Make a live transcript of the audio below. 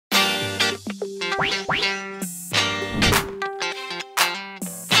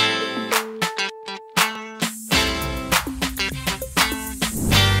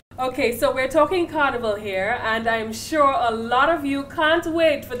Okay, so we're talking Carnival here, and I'm sure a lot of you can't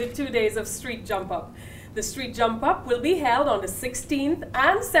wait for the 2 days of Street Jump Up. The Street Jump Up will be held on the 16th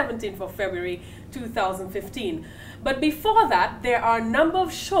and 17th of February 2015. But before that, there are a number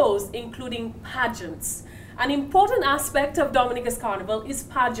of shows, including pageants. An important aspect of Dominica's Carnival is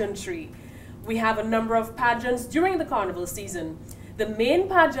pageantry. We have a number of pageants during the Carnival season. The main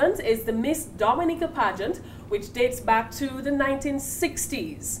pageant is the Miss Dominica pageant, which dates back to the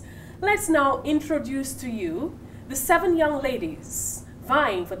 1960s. Let's now introduce to you the 7 young ladies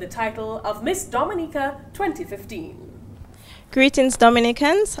vying for the title of Miss Dominica 2015. Greetings,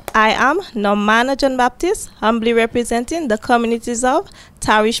 Dominicans. I am Normana John Baptist, humbly representing the communities of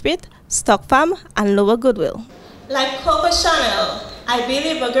Tarishpit, Stockfarm, and Lower Goodwill. Like Coco Chanel, I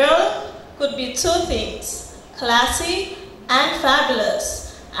believe a girl could be 2 things, classy and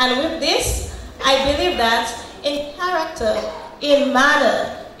fabulous. And with this, I believe that in character, in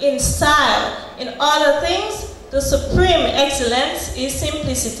manner, in style, in other things, the supreme excellence is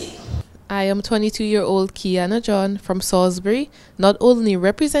simplicity. I am 22-year-old Kiana John from Salisbury, not only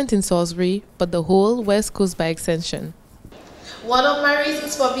representing Salisbury, but the whole West Coast by extension. One of my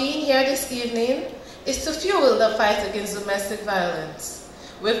reasons for being here this evening is to fuel the fight against domestic violence.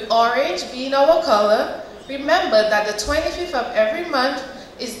 With orange being our color, remember that the 25th of every month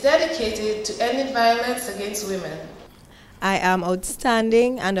is dedicated to ending violence against women. I am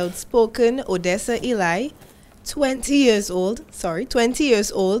outstanding and outspoken Odessa Eli, 20 years old,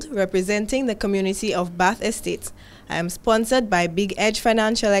 representing the community of Bath Estates. I am sponsored by Big Edge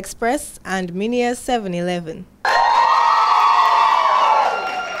Financial Express and Minia's 7-Eleven. As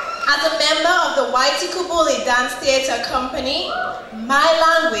a member of the Whitey Kubuli Dance Theatre Company, my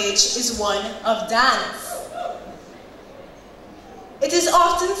language is one of dance. It is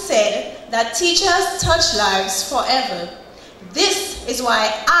often said that teachers touch lives forever. This is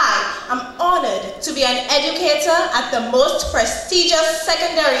why I am honored to be an educator at the most prestigious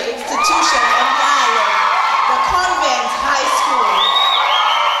secondary institution on the island, the Convent High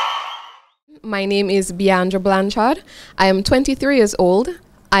School. My name is Biandra Blanchard. I am 23 years old.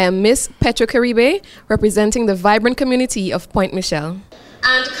 I am Miss Petro-Caribe, representing the vibrant community of Point Michelle.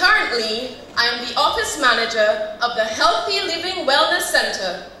 And currently, I am the office manager of the Healthy Living Wellness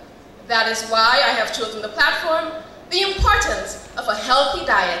Center. That is why I have chosen the platform, the importance of a healthy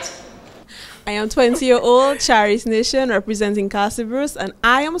diet. I am 20-year-old Charis Nation representing Castle Bruce, and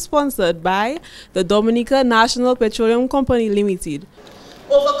I am sponsored by the Dominica National Petroleum Company Limited.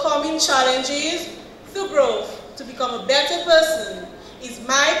 Overcoming challenges through growth to become a better person is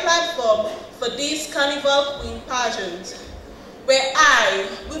my platform for this Carnival Queen pageant, where I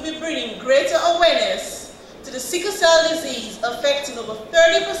will be bringing greater awareness to the sickle cell disease affecting over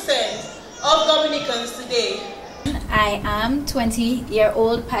 30% of Dominicans today. I am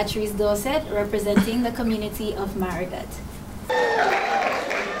 20-year-old Patrice Dorset, representing the community of Marigat.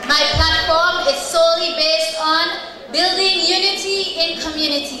 My platform is solely based on building unity in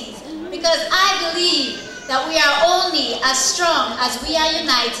communities, because I believe that we are only as strong as we are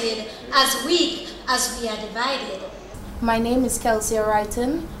united, as weak as we are divided. My name is Kelsey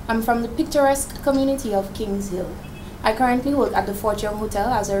Wrighton. I'm from the picturesque community of Kings Hill. I currently work at the Fortune Hotel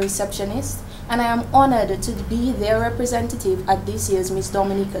as a receptionist, and I am honored to be their representative at this year's Miss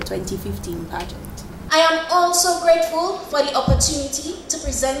Dominica 2015 pageant. I am also grateful for the opportunity to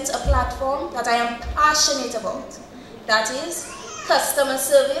present a platform that I am passionate about. That is customer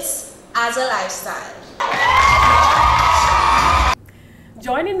service as a lifestyle.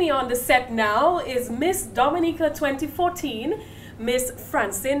 Joining me on the set now is Miss Dominica 2014, Miss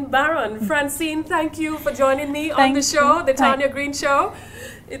Francine Barron. Francine, thank you for joining me on the show, the Tarnia Green Show.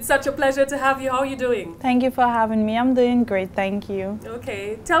 It's such a pleasure to have you. How are you doing? Thank you for having me. I'm doing great, thank you.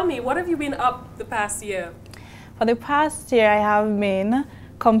 Okay, tell me, what have you been up the past year? For the past year, I have been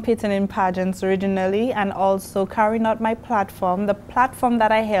competing in pageants originally and also carrying out my platform, the platform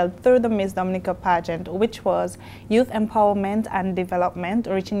that I held through the Miss Dominica pageant, which was youth empowerment and development,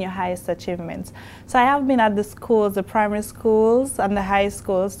 reaching your highest achievements. So I have been at the schools, the primary schools and the high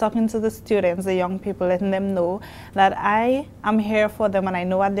schools, talking to the students, the young people, letting them know that I am here for them and I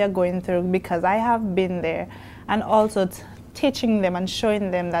know what they're going through because I have been there, and also teaching them and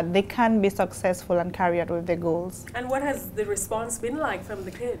showing them that they can be successful and carry out with their goals. And what has the response been like from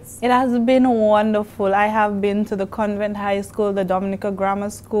the kids? It has been wonderful. I have been to the Convent High School, the Dominica Grammar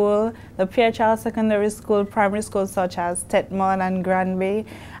School, the Pierre Charles Secondary School, primary schools such as Tetmon and Granby,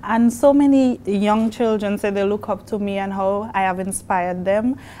 and so many young children say they look up to me and how I have inspired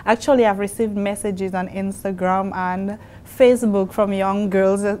them. Actually, I've received messages on Instagram and Facebook from young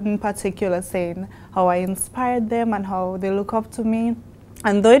girls in particular saying how I inspired them and how they look up to me.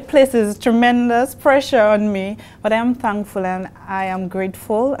 And though it places tremendous pressure on me, but I am thankful and I am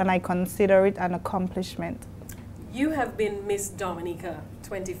grateful and I consider it an accomplishment. You have been Miss Dominica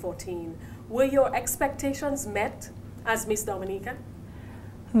 2014. Were your expectations met as Miss Dominica?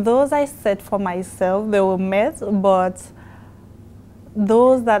 Those I set for myself, they were met, but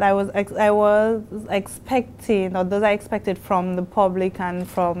those that I was expecting, or those I expected from the public and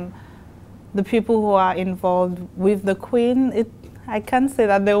from the people who are involved with the Queen, I can't say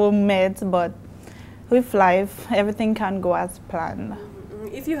that they were met, but with life, everything can go as planned.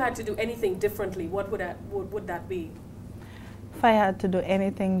 If you had to do anything differently, what would that be? If I had to do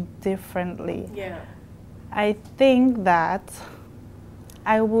anything differently, yeah, I think that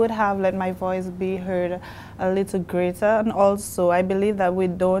I would have let my voice be heard a little greater. And also, I believe that we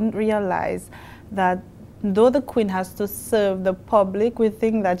don't realize that though the Queen has to serve the public, we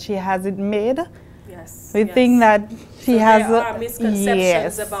think that she has it made. Yes. We think that she has... There are misconceptions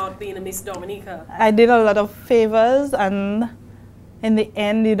yes. about being a Miss Dominica. I did a lot of favors, and in the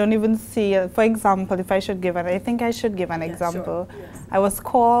end, you don't even see it. For example, if I should give I think I should give an example. Sure. Yes. I was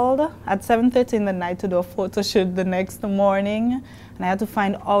called at 7:30 in the night to do a photo shoot the next morning, and I had to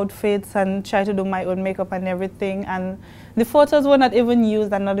find outfits and try to do my own makeup and everything, and the photos were not even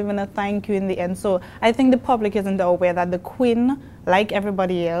used and not even a thank you in the end. So I think the public isn't aware that the Queen, like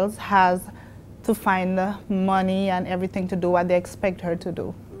everybody else, has to find money and everything to do what they expect her to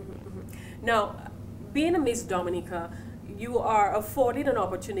do. Now, being a Miss Dominica, you are afforded an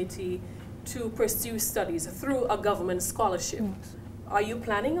opportunity to pursue studies through a government scholarship. Yes. Are you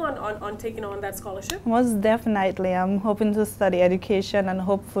planning on taking on that scholarship? Most definitely. I'm hoping to study education and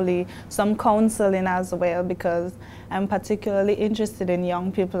hopefully some counseling as well, because I'm particularly interested in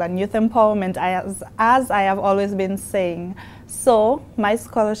young people and youth empowerment, as I have always been saying. So my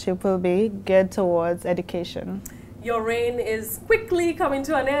scholarship will be geared towards education. Your reign is quickly coming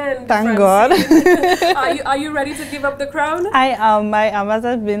to an end. Thank Francine. God. Are you ready to give up the crown? I am. As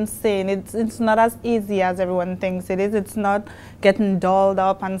I've been saying, it's not as easy as everyone thinks it is. It's not getting dolled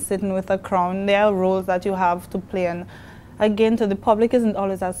up and sitting with a crown. There are roles that you have to play, and again, the public isn't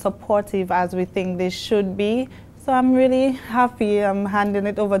always as supportive as we think they should be. So I'm really happy. I'm handing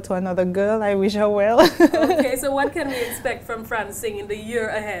it over to another girl. I wish her well. Okay, so what can we expect from Francine in the year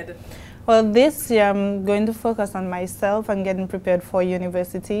ahead? Well, this year I'm going to focus on myself and getting prepared for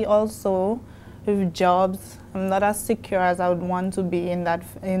university. Also, with jobs, I'm not as secure as I would want to be in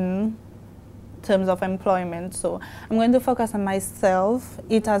terms of employment. So I'm going to focus on myself,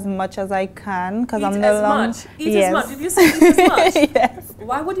 eat as much as I can, because I'm no longer... Eat as much? Did you say eat as much? Yes.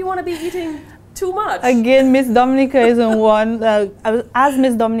 Why would you want to be eating too much? Again, Miss Dominica isn't one. As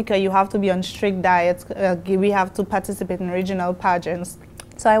Miss Dominica, you have to be on strict diets. We have to participate in regional pageants.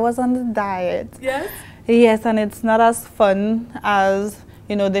 So I was on the diet. Yes? Yes, and it's not as fun as,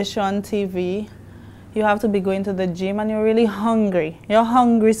 they show on TV. You have to be going to the gym and you're really hungry. You're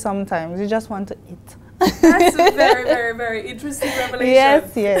hungry sometimes. You just want to eat. That's a very, very, very interesting revelation.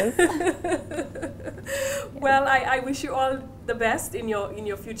 Yes, yes. Well, I wish you all the best in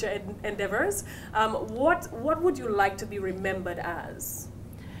your future endeavors. What would you like to be remembered as?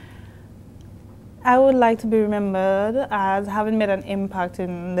 I would like to be remembered as having made an impact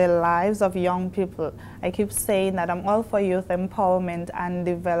in the lives of young people. I keep saying that I'm all for youth empowerment and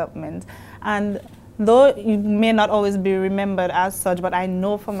development. And though you may not always be remembered as such, but I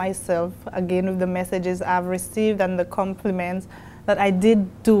know for myself, again, with the messages I've received and the compliments, that I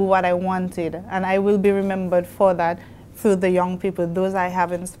did do what I wanted. And I will be remembered for that through the young people, those I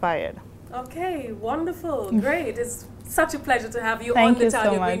have inspired. Okay, wonderful, great. It's such a pleasure to have you Thank on the you so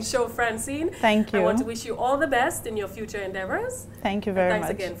Tarnia much. Green Show, Francine. Thank you. I want to wish you all the best in your future endeavors. Thank you very much.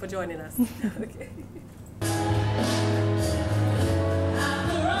 Thanks again for joining us. Okay.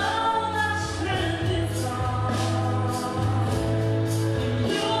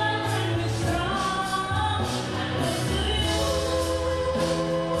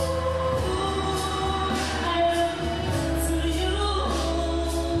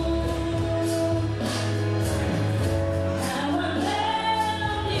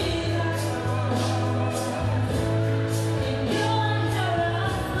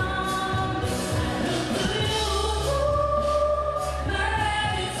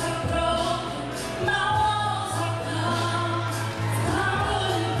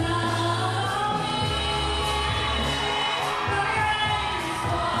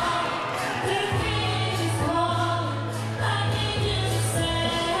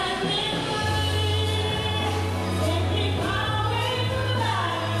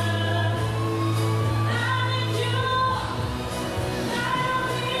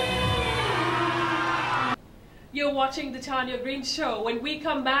 you're watching the Tarnia Green Show. When we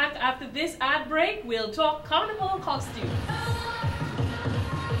come back after this ad break, we'll talk Carnival costumes.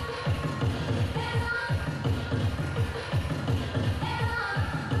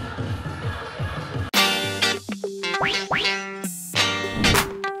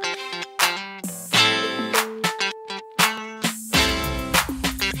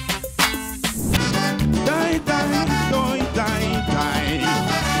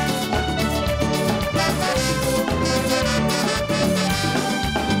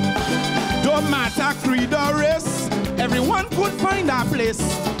 Creed or race, everyone could find a place.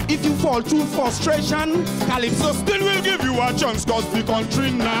 If you fall to frustration, Calypso still will give you a chance, cause the country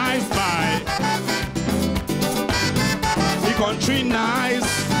nice, bye. The country nice.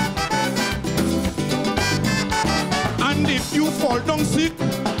 And if you fall down sick,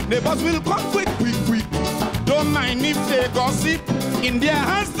 neighbors will come quick. Don't mind if they gossip, in their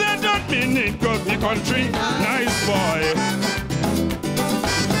hands they don't mean it, cause the country nice, boy.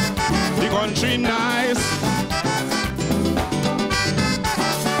 The country nice.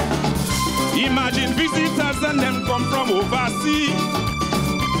 Imagine visitors and them come from overseas,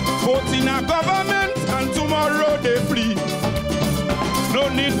 vote in a government and tomorrow they flee. No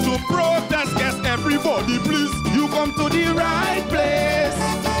need to protest, guess everybody please. You come to the right place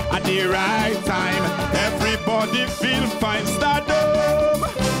at the right time. Everybody feel fine, stardom.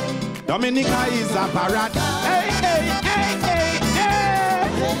 Dominica is a paradise. Hey, hey, hey, hey, hey.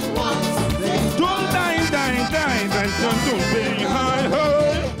 Don't die, don't pay.